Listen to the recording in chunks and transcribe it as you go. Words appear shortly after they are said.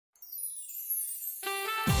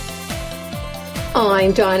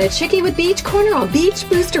I'm Dianna Chycki with Beach Corner on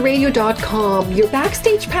beachboosterradio.com, your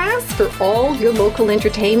backstage pass for all your local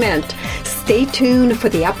entertainment. Stay tuned for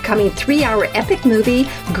the upcoming 3-hour epic movie,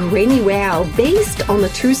 Grainne Uaile-The, based on the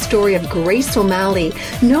true story of Grace O'Malley,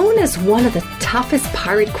 known as one of the toughest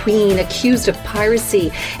pirate queen accused of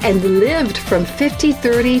piracy and lived from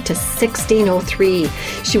 5030 to 1603.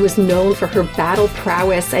 She was known for her battle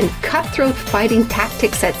prowess and cutthroat fighting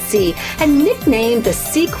tactics at sea and nicknamed the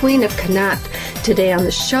Sea Queen of Connaught. Today on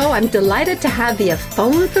the show, I'm delighted to have via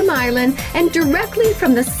phone from Ireland and directly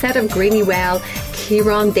from the set of Grainne Uaile-The,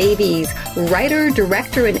 Ciaron Davies, writer,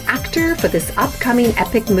 director, and actor for this upcoming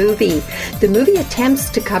epic movie. The movie attempts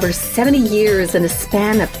to cover 70 years in a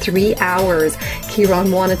span of 3 hours.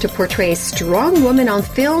 Ciaron wanted to portray a strong woman on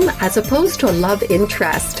film as opposed to a love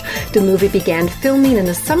interest. The movie began filming in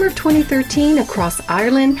the summer of 2013 across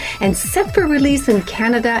Ireland and set for release in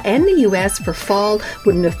Canada and the US for fall,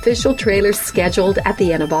 with an official trailer scheduled at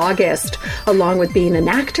the end of August. Along with being an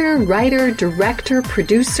actor, writer, director,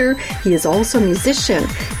 producer, he is also a musician.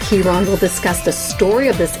 Ciaron will discuss the story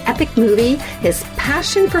of this epic movie, his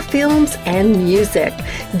passion for films and music.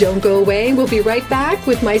 Don't go away. We'll be right back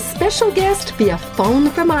with my special guest via phone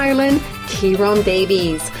from Ireland, Ciaron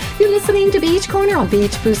Davies. You're listening to Beach Corner on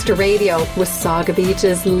Beach Booster Radio with Saga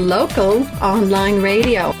Beach's local online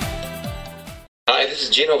radio. Hi, this is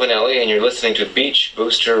Gino Vanelli, and you're listening to Beach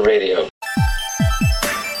Booster Radio.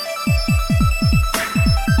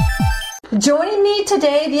 Joining me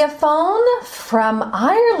today via phone from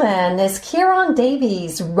Ireland is Ciaron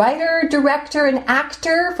Davies, writer, director, and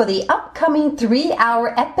actor for the upcoming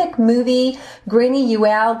 3-hour epic movie, Grainne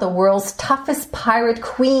Uaile-The, the world's toughest pirate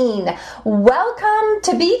queen. Welcome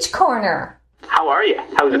to Beach Corner. How are you?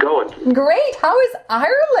 How's it going? Great. How is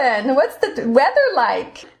Ireland? What's the weather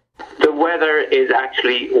like? The weather is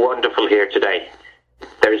actually wonderful here today.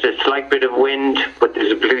 There's a slight bit of wind, but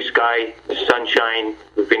there's a blue sky, sunshine.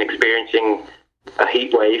 We've been experiencing a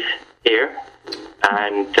heat wave here,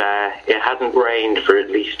 and it hasn't rained for at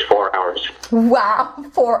least 4 hours. Wow,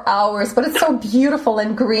 4 hours, but it's so beautiful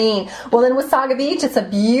and green. Well, in Wasaga Beach, it's a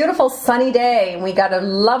beautiful sunny day, and we got a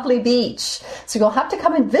lovely beach. So you'll have to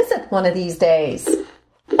come and visit one of these days.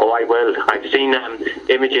 Oh, I will. I've seen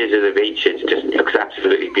images of the beach. It just looks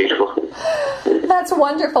absolutely beautiful. That's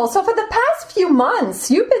wonderful. So for the past few months,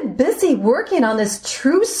 you've been busy working on this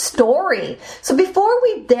true story. So before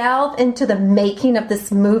we delve into the making of this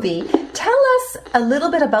movie, tell us a little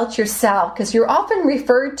bit about yourself, because you're often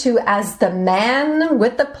referred to as the man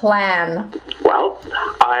with the plan. Well,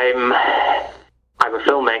 I'm a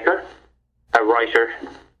filmmaker, a writer,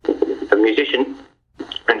 a musician,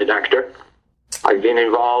 and an actor. I've been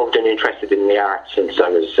involved and interested in the arts since I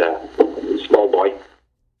was a small boy.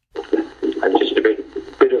 I'm just a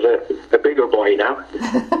bit of a bigger boy now.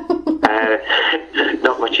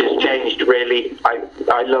 Not much has changed, really.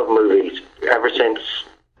 I love movies. Ever since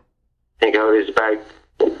I think I was about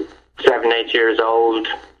 7, 8 years old,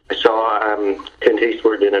 I saw Clint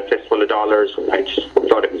Eastwood in A Fistful of Dollars. I just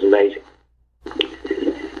thought it was amazing.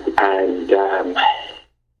 And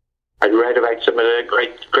I'd read about some of the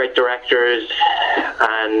great directors,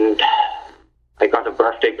 and I got a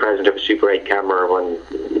birthday present of a Super 8 camera when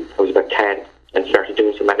I was about 10 and started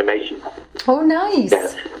doing some animation. Oh, nice.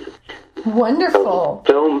 Yeah. Wonderful.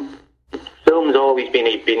 So film's always been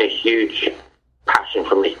a huge passion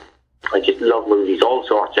for me. I just love movies, all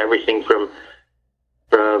sorts, everything from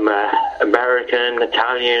American,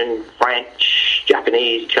 Italian, French,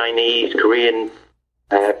 Japanese, Chinese, Korean.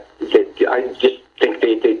 I just think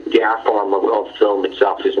the art form of film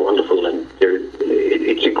itself is wonderful, and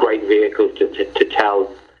it's a great vehicle to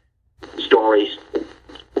tell stories,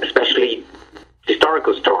 especially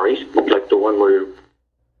historical stories like the one we're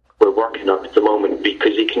working on at the moment,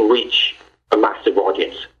 because it can reach a massive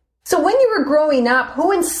audience. So when you were growing up,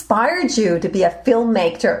 who inspired you to be a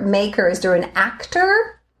filmmaker? Is there an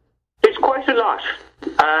actor? It's quite a lot.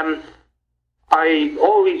 I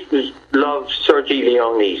always loved Sergio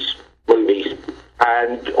Leone's movies,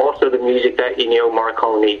 and also the music that Ennio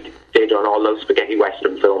Morricone did on all those spaghetti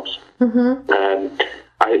western films. Mm-hmm.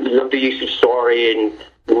 I love the use of story and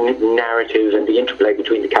narrative and the interplay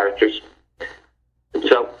between the characters.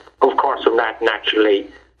 So, of course, from that, naturally,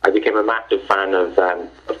 I became a massive fan of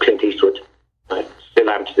Clint Eastwood. I still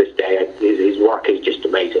am to this day. His work is just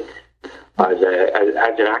amazing. As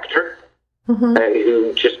an actor, mm-hmm.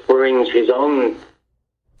 Who just brings his own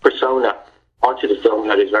persona onto the film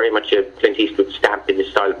that is very much a Clint Eastwood stamp in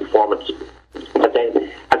his style of performance. But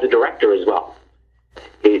then, as a director as well,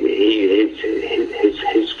 his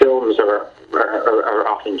films are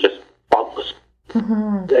often just faultless.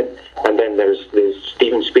 Mm-hmm. And then there's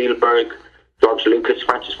Steven Spielberg, George Lucas,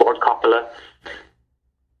 Francis Ford Coppola.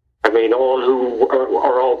 I mean, all who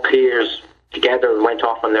are all peers together and went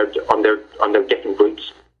off on their different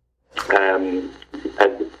routes. And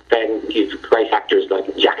then you've great actors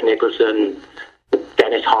like Jack Nicholson,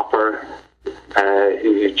 Dennis Hopper,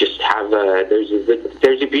 who just have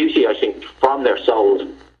there's a beauty, I think, from their souls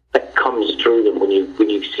that comes through them when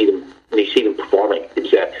you see them performing.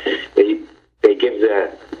 It's they give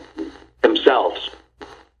themselves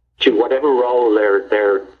to whatever role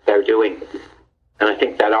they're doing. And I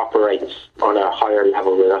think that operates on a higher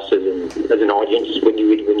level with us as an audience. When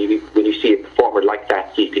you see a performer like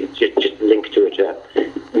that, you can just link to it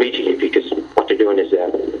immediately, because what they're doing is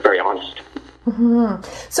very honest. Mm-hmm.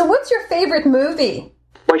 So, what's your favorite movie?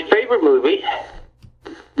 My favorite movie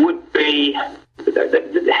would be,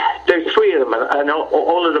 there's three of them, and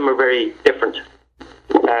all of them are very different.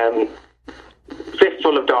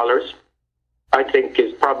 Fistful of Dollars, I think,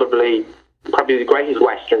 is probably the greatest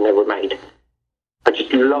Western ever made. I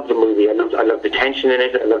just love the movie. I love the tension in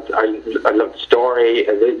it. I love the story.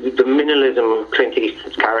 The minimalism of Clint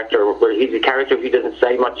Eastwood's character, where he's a character who doesn't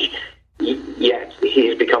say much, yet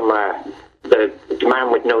he's become the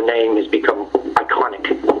man with no name has become iconic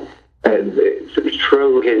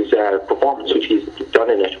through his performance, which he's done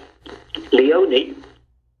in it. Leone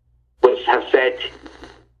have said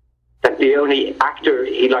that the only actor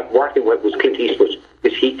he liked working with was Clint Eastwood,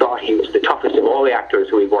 because he thought he was the toughest of all the actors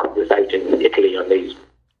who he worked with out in Italy on these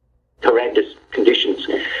horrendous conditions.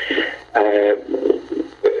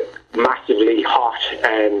 Massively hot,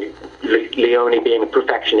 and Leone, being a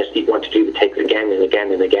perfectionist, he'd want to do the takes again and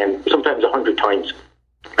again and again, sometimes 100 times,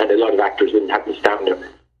 and a lot of actors wouldn't have the stamina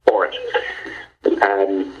for it.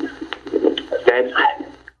 Then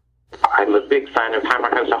I'm a big fan of Hammer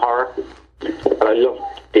House of Horror, and I love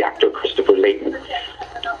the actor Christopher Lee.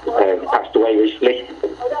 Passed away recently.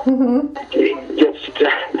 Mm-hmm. Just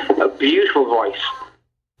a beautiful voice,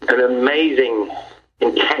 an amazing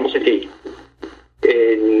intensity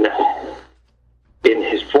in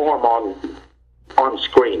his form on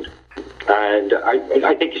screen, and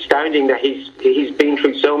I think it's astounding that he's been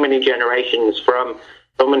through so many generations, from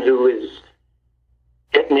someone who was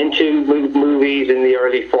getting into movies in the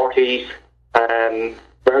early 40s,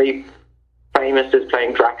 very famous as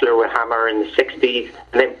playing Dracula with Hammer in the 60s,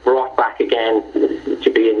 and then brought back again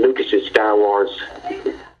to be in Lucas's Star Wars,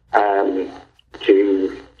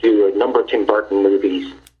 to do a number of Tim Burton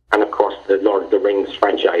movies, and of course the Lord of the Rings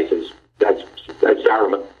franchises as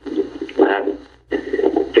Saruman.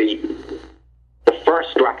 The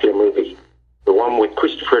first Dracula movie, the one with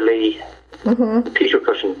Christopher Lee, mm-hmm. Peter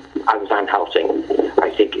Cushing as Van Helsing,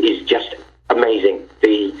 I think is just amazing.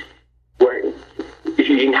 If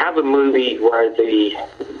you can have a movie where the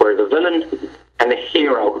villain and the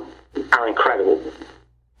hero are incredible,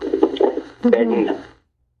 mm-hmm. then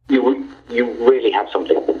you really have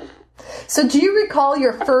something. So, do you recall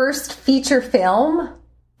your first feature film?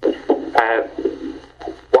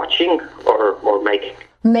 Watching or making?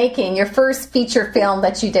 Making your first feature film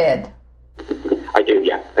that you did. I do,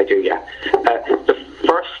 yeah. The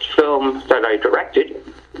first film that I directed,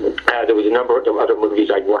 there was a number of other movies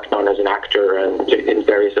I'd worked on as an actor and in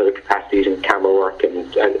various other capacities in camera work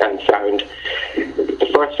and sound. The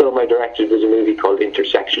first film I directed was a movie called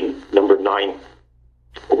Intersection Number 9,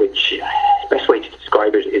 which, the best way to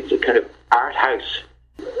describe it, is a kind of art house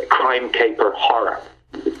crime caper horror.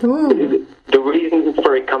 Ooh. The reason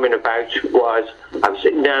for it coming about was I was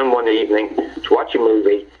sitting down one evening to watch a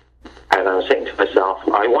movie, and I was saying to myself,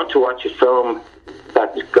 I want to watch a film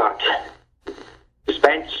that's got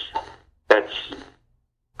suspense, that's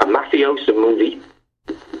a mafioso movie,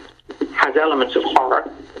 has elements of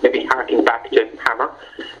horror, maybe harking back to Hammer,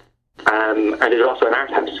 and is also an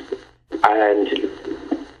art house. And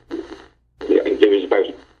there was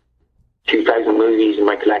about 2,000 movies in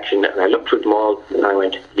my collection, and I looked through them all, and I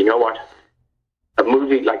went, you know what? A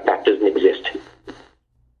movie like that doesn't exist.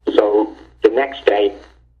 So the next day,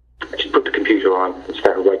 I just put the computer on and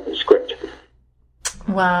started writing the script.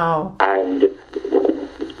 Wow. And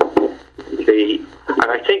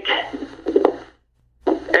I think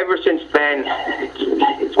ever since then,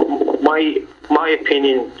 it's my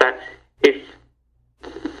opinion that if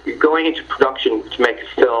you're going into production to make a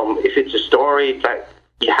film, if it's a story that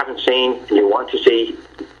you haven't seen and you want to see,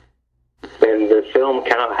 then the film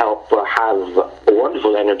cannot help but have a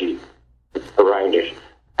wonderful energy around it.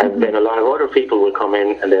 And then a lot of other people will come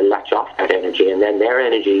in and they'll latch off that energy, and then their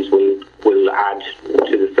energies will add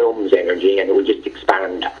to the film's energy, and it will just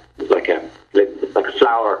expand like a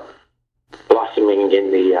flower blossoming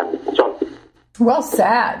in the sun. Well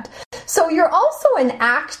said. So you're also an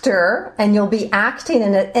actor, and you'll be acting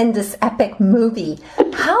in this epic movie.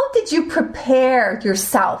 How did you prepare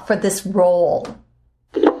yourself for this role?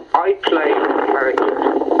 I played a character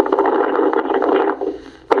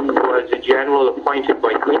who was a general appointed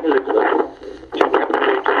by Queen Elizabeth to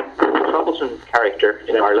represent the troublesome character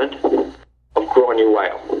in Ireland of Grainne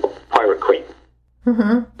Uaile, Pirate Queen.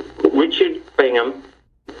 Mm-hmm. Richard Bingham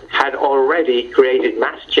had already created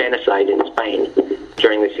mass genocide in Spain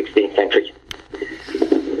during the 16th century.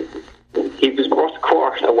 He was brought to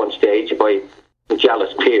court at one stage by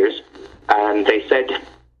jealous peers, and they said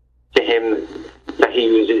to him that he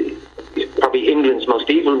was probably England's most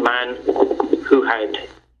evil man who had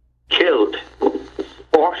killed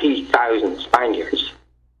 40,000 Spaniards.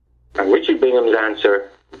 And Richard Bingham's answer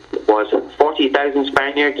was 40,000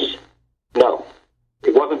 Spaniards? No,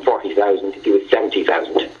 it wasn't 40,000, it was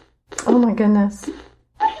 70,000. Oh my goodness.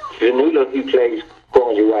 Vanula, who plays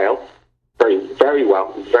Grainne Uaile, very, very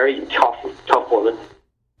well, very tough woman,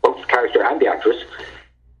 both the character and the actress.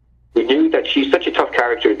 We knew that she's such a tough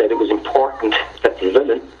character that it was important that the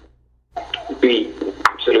villain be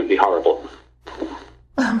absolutely horrible.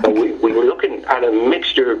 And we were looking at a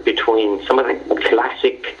mixture between some of the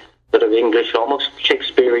classic sort of English, almost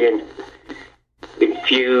Shakespearean,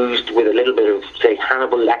 infused with a little bit of, say,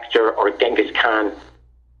 Hannibal Lecter or Genghis Khan.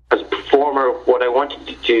 As a performer, what I wanted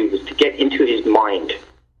to do was to get into his mind,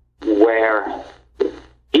 where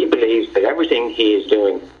he believes that everything he is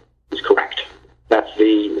doing is correct. That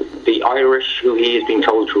the Irish, who he has been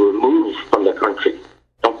told to remove from the country,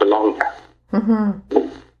 don't belong there. Mm-hmm.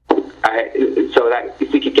 So that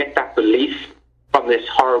if we could get that belief from this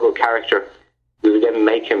horrible character, we would then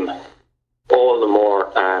make him all the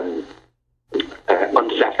more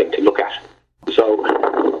unsettling to look at. So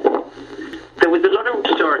there was a lot of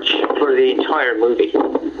research for the entire movie. There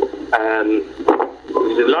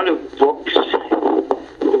was a lot of books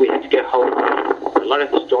that we had to get hold of. A lot of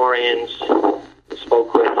historians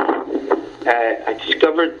spoke with. I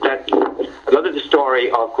discovered that a lot of the story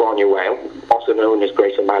of Grainne Uaile, also known as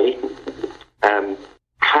Grace O'Malley,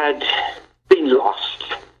 had been lost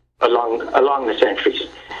along the centuries.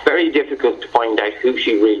 Very difficult to find out who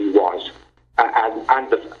she really was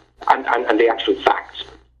and the actual facts.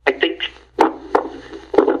 I think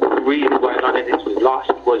the reason why a lot of this was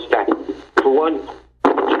lost was that, for one,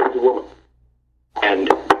 she was a woman and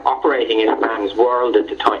operating in a man's world at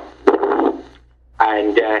the time.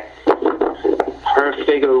 And her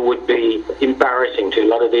figure would be embarrassing to a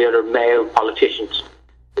lot of the other male politicians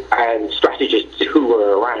and strategists who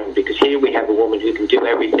were around, because here we have a woman who can do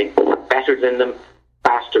everything better than them,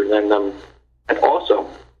 faster than them, and also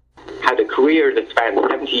had a career that spanned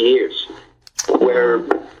 70 years, where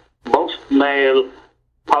most male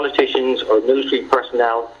politicians or military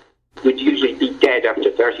personnel would usually be dead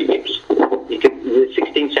after 30 years. The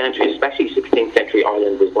 16th century, especially 16th century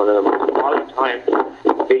Ireland, was one of the most volatile,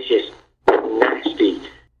 vicious, nasty,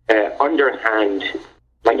 underhand,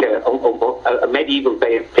 like a medieval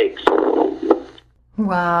Bay of Pigs.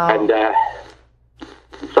 Wow. And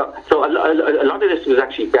so a lot of this was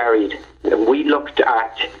actually buried, and we looked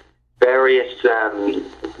at various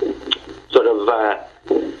sort of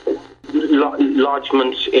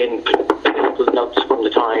lodgements in political notes from the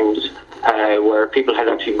times, where people had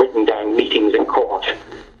actually written down meetings in court,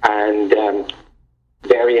 and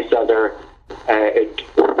various other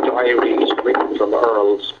diaries written from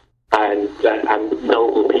earls and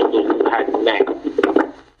noble people who had met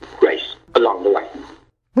Grace along the way.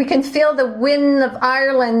 We can feel the wind of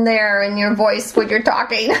Ireland there in your voice when you're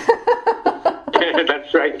talking.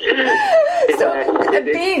 That's right.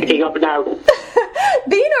 Being picking up now.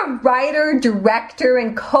 Being a writer, director,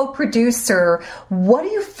 and co-producer, what do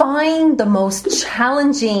you find the most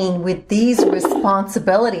challenging with these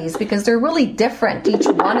responsibilities? Because they're really different, each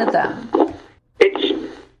one of them.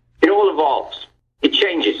 It all evolves. It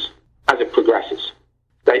changes as it progresses.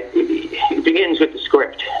 It begins with the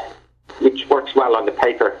script, which works well on the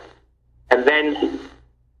paper, and then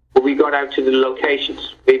when we got out to the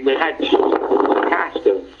locations, we had a cast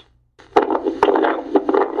of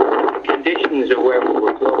conditions of where we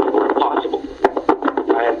were going were impossible.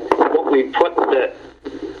 What we put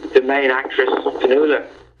the main actress, Vanula,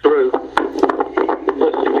 through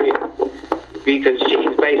was surreal, because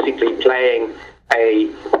she's basically playing a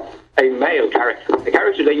male character, a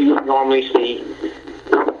character that you would normally see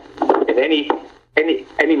in any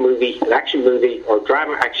movie, an action movie or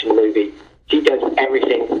drama action movie. She does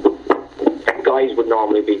everything that guys would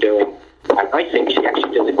normally be doing, and I think she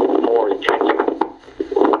actually does it more intensely.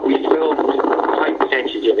 We filmed a high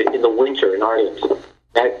percentage of it in the winter in Ireland.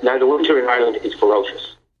 Now the winter in Ireland is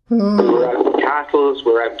ferocious. We were out castles,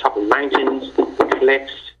 we're out top of mountains,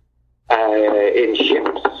 cliffs, in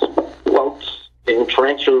ships, boats, in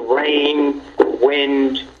torrential rain,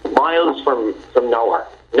 wind, miles from nowhere.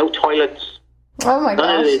 No toilets. Oh my gosh.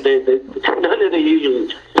 None of the usual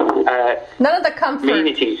none of the comfort.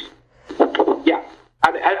 amenities. Yeah.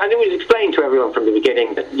 And it was explained to everyone from the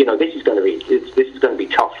beginning that, this is going to be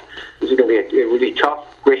tough. This is going to be a really tough,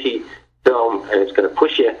 gritty film, and it's going to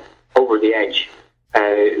push you over the edge.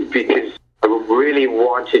 Because I really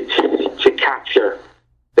wanted to capture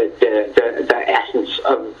the essence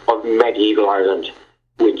of medieval Ireland,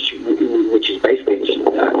 which is basically just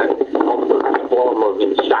a form of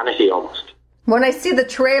insanity almost. When I see the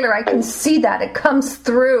trailer, I can see that. It comes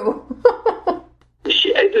through.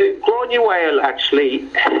 Grainne Uaile actually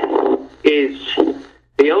is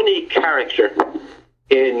the only character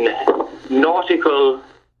in nautical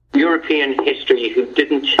European history who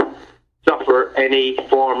didn't suffer any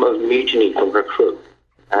form of mutiny from her crew.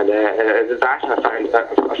 And that I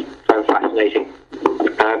found fascinating.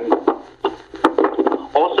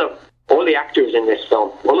 Also, all the actors in this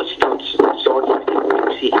film, all the stunts, sword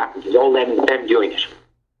fighting you see happen, is all them doing it.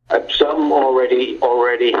 Some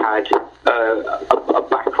already had a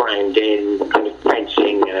background in kind of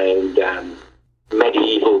fencing and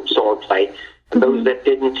medieval swordplay, and those that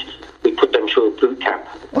didn't, we put them through a boot camp.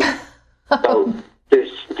 So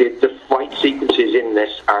the fight sequences in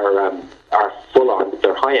this are full on.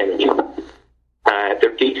 They're high energy.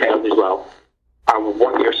 They're detailed as well. And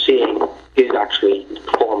what you're seeing is actually the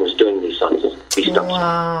performers doing these stunts.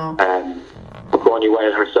 Wow. Grainne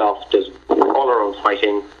Uaile herself does all her own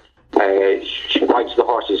fighting. She rides the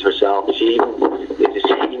horses herself. She even there's a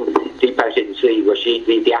scene deep out in the sea where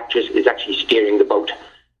the actress is actually steering the boat.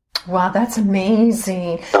 Wow, that's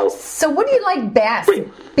amazing. So what do you like best?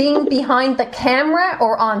 Being behind the camera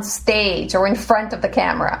or on stage or in front of the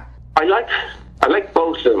camera? I like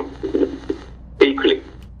both of them equally.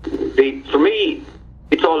 For me,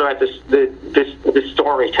 it's all about the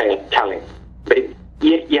storytelling.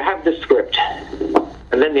 You have the script,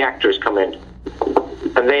 and then the actors come in,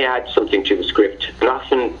 and they add something to the script. And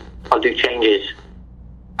often I'll do changes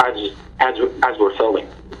as we're filming,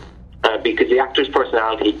 because the actor's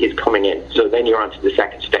personality is coming in. So then you're onto the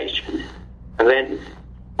second stage, and then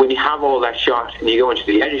when you have all that shot and you go into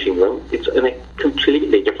the editing room, it's in a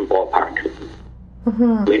completely different ballpark. Mm-hmm.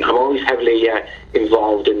 I mean, I'm always heavily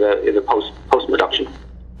involved in the post production.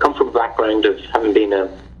 Come from a background of having been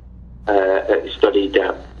studied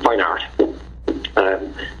fine art,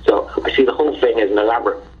 so I see the whole thing as an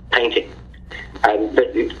elaborate painting. And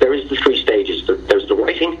there is the three stages. There's the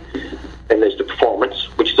writing, then there's the performance,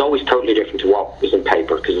 which is always totally different to what was in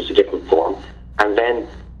paper because it's a different form, and then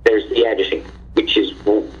there's the editing, which is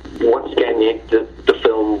once again the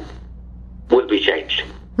film will be changed.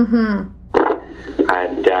 Mm-hmm.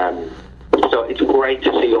 And so it's great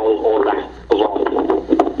to see all that evolve.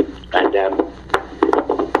 And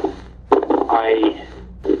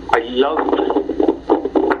I love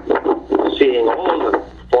seeing all the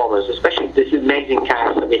performers, especially this amazing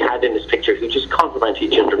cast that we had in this picture, who just complement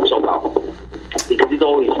each other so well. Because it's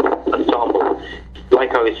always ensemble.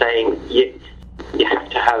 Like I was saying, you have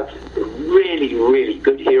to have a really, really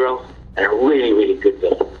good hero and a really, really good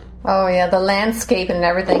villain. Oh yeah, the landscape and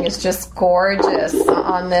everything is just gorgeous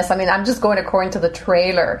on this. I mean, I'm just going according to the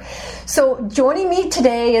trailer. So joining me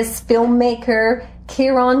today is filmmaker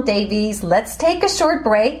Ciaron Davies. Let's take a short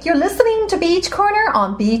break. You're listening to Beach Corner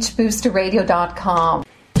on beachboosterradio.com.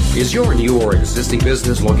 Is your new or existing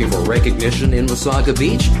business looking for recognition in Wasaga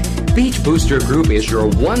Beach? Beach Booster Group is your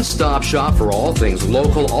one-stop shop for all things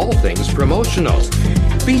local, all things promotional.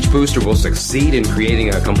 Beach Booster will succeed in creating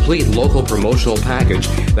a complete local promotional package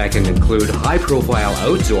that can include high-profile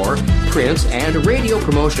outdoor, print, and radio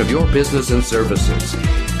promotion of your business and services.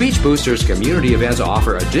 Beach Booster's community events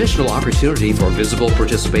offer additional opportunity for visible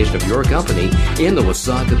participation of your company in the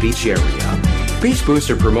Wasaga Beach area. Beach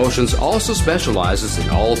Booster Promotions also specializes in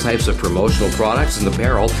all types of promotional products and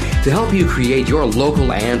apparel to help you create your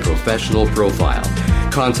local and professional profile.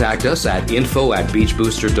 Contact us at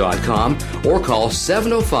info@beachbooster.com or call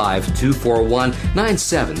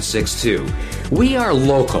 705-241-9762. We are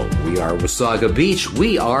local. We are Wasaga Beach.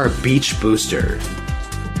 We are Beach Booster.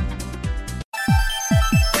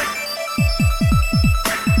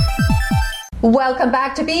 Welcome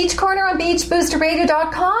back to Beach Corner on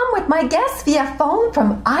beachboosterradio.com with my guest via phone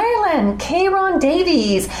from Ireland, Ciaron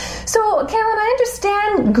Davies. So, Ciaron, I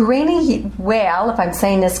understand Grainne Uaile, if I'm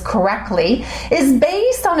saying this correctly, is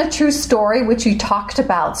based on a true story which you talked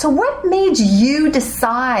about. So what made you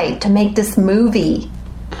decide to make this movie?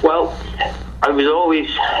 Well, I was always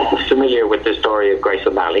familiar with the story of Grace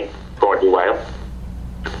O'Malley. Grainne Uaile,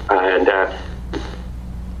 and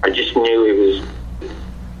I just knew it was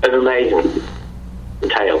an amazing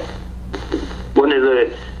tale. One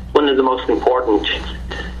of the most important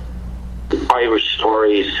Irish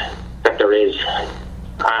stories that there is,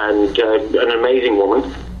 and an amazing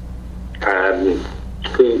woman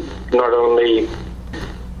who not only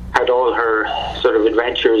had all her sort of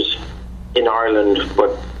adventures in Ireland,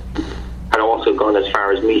 but had also gone as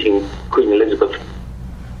far as meeting Queen Elizabeth.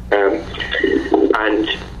 And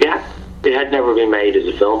yeah, it had never been made as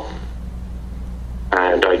a film,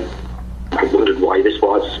 and I wondered why this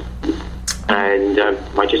was, and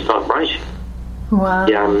I just thought, right, wow,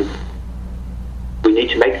 we need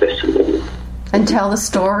to make this and tell the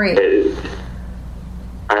story.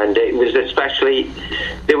 And it was especially,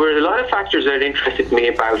 there were a lot of factors that interested me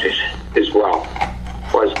about it as well.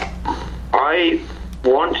 Was I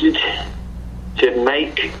wanted to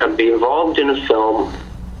make and be involved in a film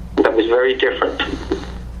that was very different.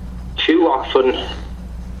 Too often,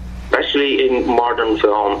 especially in modern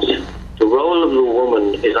films, the role of the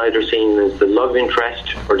woman is either seen as the love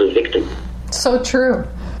interest or the victim. So true.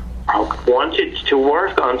 I wanted to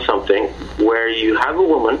work on something where you have a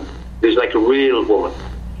woman who's like a real woman,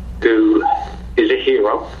 who is a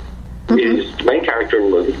hero, is the main character in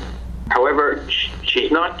the movie. However,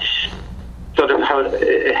 she's not sort of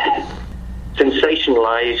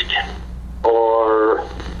sensationalized, or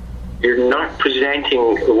you're not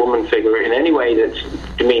presenting a woman figure in any way that's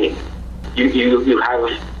demeaning. You have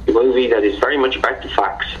a movie that is very much about the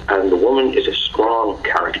facts, and the woman is a strong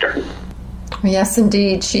character. Yes,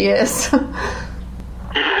 indeed, she is.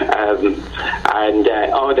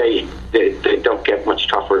 They don't get much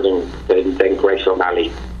tougher than Grainne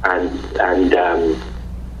Uaile-The, and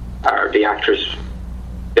the actress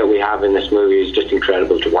that we have in this movie is just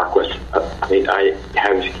incredible to work with. I mean, I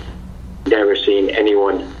have never seen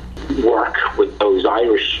anyone work with those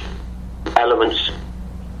Irish elements.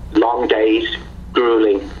 Long days,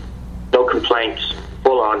 grueling, no complaints,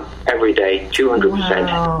 full on, every day,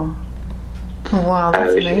 200%. Wow,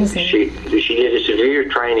 that's amazing. She did a severe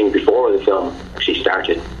training before the film she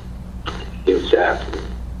started. It was...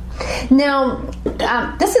 Now,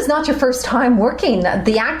 this is not your first time working.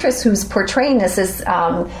 The actress who's portraying this is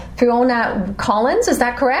Fiona Collins, is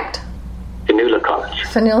that correct? Fionnuala Collins.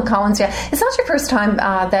 Fionnuala Collins, yeah. It's not your first time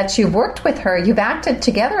that you've worked with her. You've acted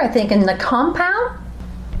together, I think, in The Compound?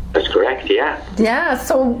 That's correct, yeah. Yeah,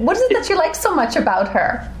 so what is it that you like so much about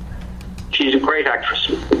her? She's a great actress.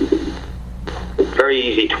 Very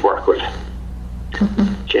easy to work with.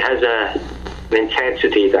 She has an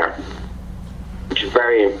intensity there, which is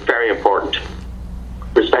very, very important,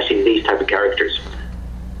 especially these type of characters.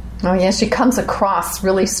 Oh, yeah, she comes across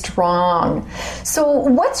really strong. So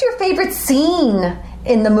what's your favorite scene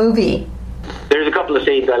in the movie? There's a couple of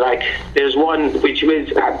scenes I like. There's one which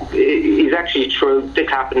is actually true. This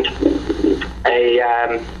happened.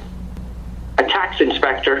 A tax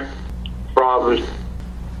inspector from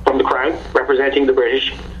the Crown, representing the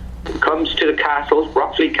British, comes to the castle,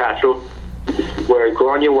 Rockfleet Castle, where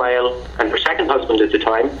Grainne Uaile and her second husband at the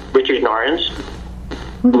time, Richard Nirons,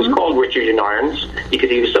 who was called Richard in Irons because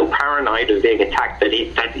he was so paranoid of being attacked that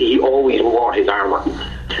he always wore his armour.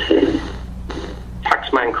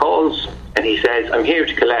 Taxman calls and he says, "I'm here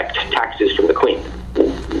to collect taxes from the Queen."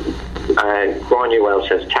 And Grainne Uaile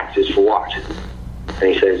says, "Taxes for what?"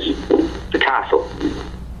 And he says, "The castle."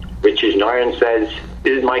 Richard in Irons says,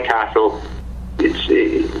 "This is my castle. It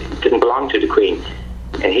didn't belong to the Queen."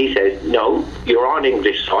 And he says, "No, you're on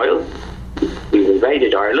English soil. We've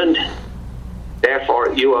invaded Ireland.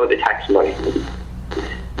 Therefore, you owe the tax money."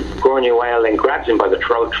 Grainne Uaile then grabs him by the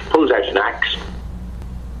throat, pulls out an axe,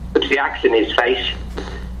 puts the axe in his face,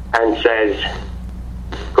 and says,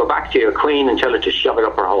 "Go back to your queen and tell her to shove it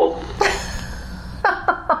up her hole."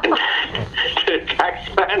 And the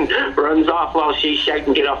taxman runs off while she's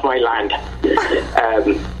shouting, "Get off my land."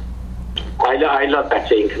 I love that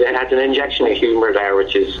scene because it has an injection of humour there,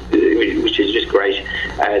 which is just great,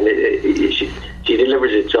 and she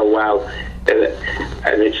delivers it so well,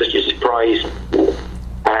 and it's such a surprise.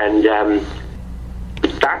 And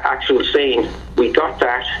that actual scene, we got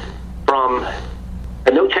that from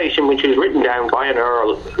a notation which was written down by an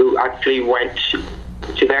earl who actually went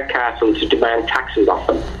to their castle to demand taxes off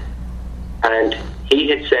them, and he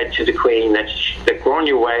had said to the Queen that Grainne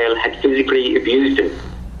Uaile had physically abused him.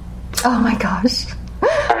 Oh my gosh.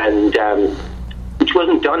 And which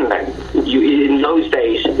wasn't done then. In those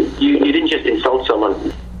days, you didn't just insult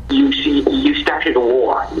someone. You started a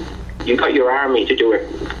war. You got your army to do it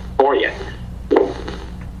for you.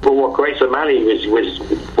 But what Grainne Uaile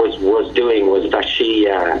was doing was that she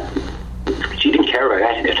didn't care about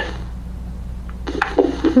any of it.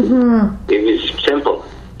 It was simple.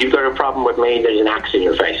 You've got a problem with me, there's an axe in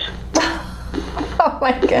your face. Oh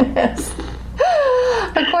my goodness.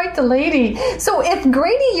 Quite the lady. So if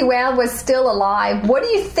Grainne Uaile was still alive, what do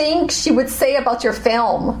you think she would say about your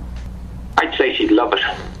film? I'd say she'd love it.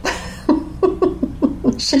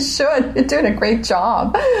 She should. You're doing a great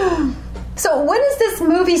job. So when is this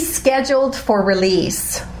movie scheduled for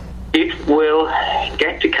release? It will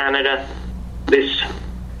get to Canada this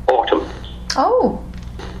autumn. Oh.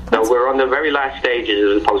 Now, we're on the very last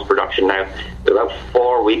stages of the post-production now. There's about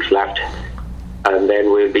 4 weeks left. And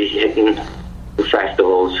then we'll be hitting the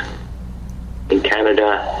festivals in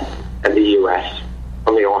Canada and the US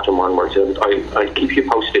from the autumn onwards. And I'll keep you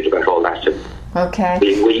posted about all that. So okay.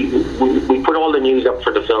 We put all the news up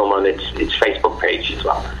for the film on its Facebook page as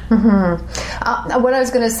well. What I was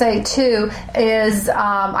going to say too is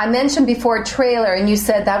I mentioned before trailer, and you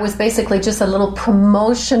said that was basically just a little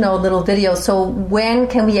promotional little video. So when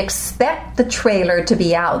can we expect the trailer to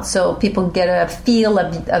be out so people get a feel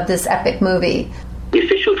of this epic movie? The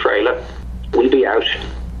official trailer will be out.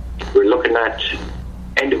 We're looking at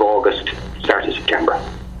end of August, start of September.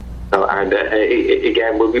 And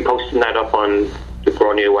again, we'll be posting that up on the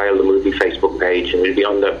Grainne Uaile-The movie Facebook page, and it'll be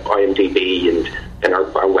on the IMDb and our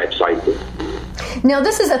website. Now,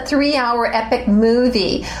 this is a 3-hour epic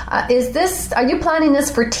movie. Are you planning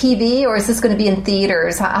this for TV, or is this going to be in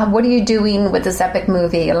theaters? What are you doing with this epic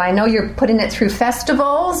movie? And I know you're putting it through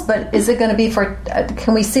festivals, but is it going to be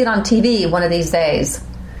can we see it on TV one of these days?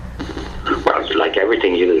 Well, it's like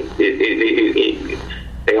everything,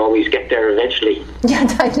 they always get there eventually. Yeah,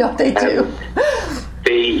 I know they do.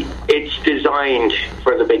 It's designed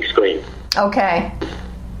for the big screen. Okay.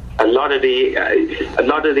 A lot of the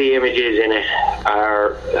images in it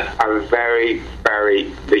are very,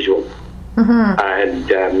 very visual, and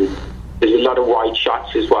there's a lot of wide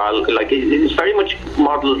shots as well. Like it's very much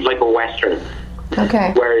modelled like a western.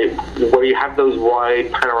 Okay. Where you have those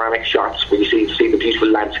wide panoramic shots where you see the beautiful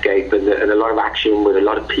landscape and a lot of action with a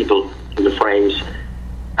lot of people in the frames.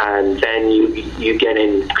 And then you get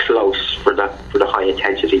in close for the high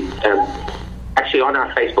intensity. Actually, on our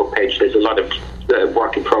Facebook page, there's a lot of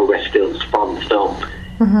work in progress stills from the film,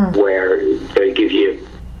 where they give you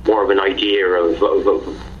more of an idea of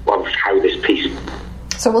how this piece.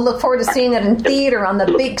 So we'll look forward to seeing it in theater on the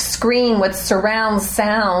big screen with surround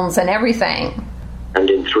sounds and everything. And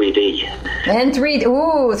in 3D. And 3D.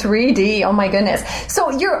 Ooh, 3D. Oh, my goodness. So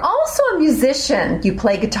you're also a musician. You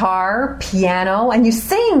play guitar, piano, and you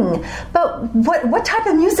sing. But what type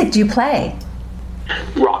of music do you play?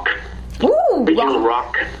 Rock. Ooh, Original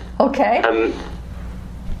rock. Okay.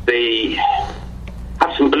 They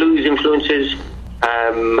have some blues influences.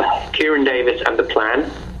 Ciaron Davies and The Plan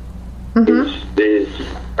is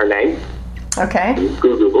her name. Okay.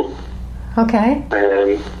 Google. Okay.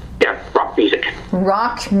 Yeah, rock music.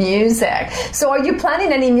 Rock music. So are you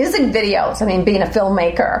planning any music videos? I mean, being a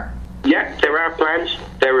filmmaker. Yeah, there are plans.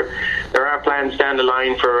 There are plans down the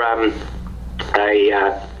line for a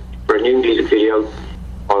new music video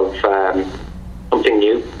of something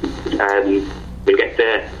new. And we'll get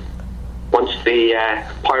once the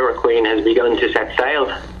Pirate Queen has begun to set sail,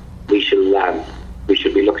 we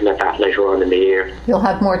should be looking at that later on in the year. You'll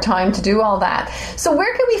have more time to do all that. So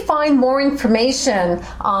where can we find more information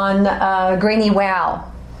on Grainne Uaile?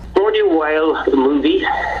 Grainne Uaile, the movie,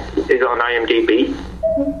 is on IMDb.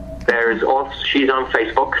 She's on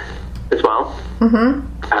Facebook as well.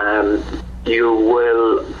 You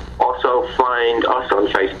will also find us on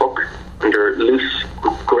Facebook under Loose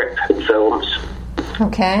Grip Films.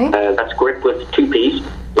 Okay. That's grip with 2 P's,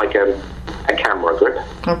 like a camera grip.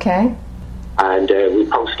 Okay. And we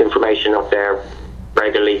post information up there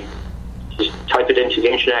regularly. Just type it into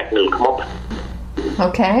the internet and it'll come up.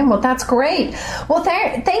 Okay, well, that's great. Well,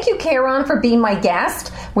 thank you, Ciaron, for being my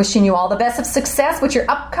guest. Wishing you all the best of success with your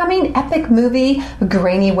upcoming epic movie,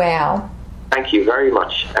 Grainne Uaile. Thank you very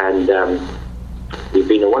much. And you've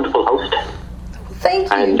been a wonderful host. Thank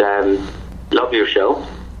you. And love your show.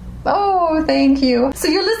 Oh, thank you. So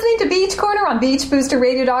you're listening to Beach Corner on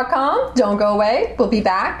beachboosterradio.com. Don't go away. We'll be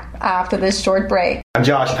back after this short break. I'm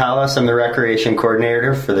Josh Pallas. I'm the recreation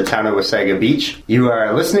coordinator for the town of Wasaga Beach. You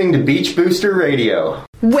are listening to Beach Booster Radio.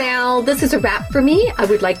 Well, this is a wrap for me. I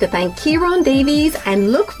would like to thank Ciaron Davies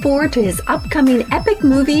and look forward to his upcoming epic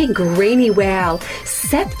movie, Grainne Uaile,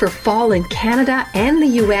 set for fall in Canada and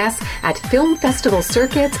the US at film festival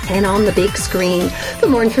circuits and on the big screen. For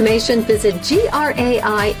more information, visit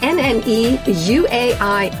grainne.ca.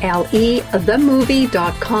 Uaile,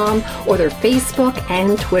 themovie.com, or their Facebook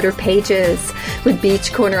and Twitter pages. With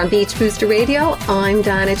Beach Corner on Beach Booster Radio, I'm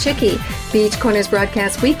Dianna Chycki. Beach Corner is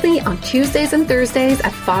broadcast weekly on Tuesdays and Thursdays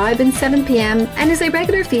at 5 and 7 p.m. and is a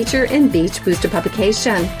regular feature in Beach Booster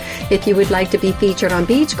publication. If you would like to be featured on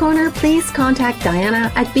Beach Corner, please contact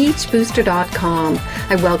Dianna at beachbooster.com.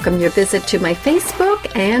 I welcome your visit to my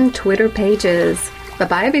Facebook and Twitter pages.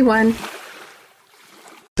 Bye-bye, everyone.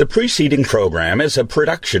 The preceding program is a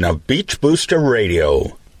production of Beach Booster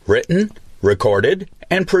Radio, written, recorded,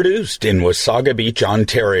 and produced in Wasaga Beach,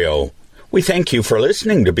 Ontario. We thank you for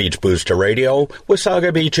listening to Beach Booster Radio,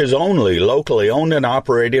 Wasaga Beach's only locally owned and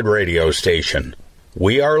operated radio station.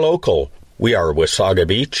 We are local. We are Wasaga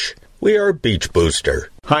Beach. We are Beach Booster.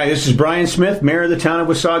 Hi, this is Brian Smith, Mayor of the town of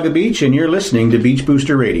Wasaga Beach, and you're listening to Beach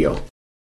Booster Radio.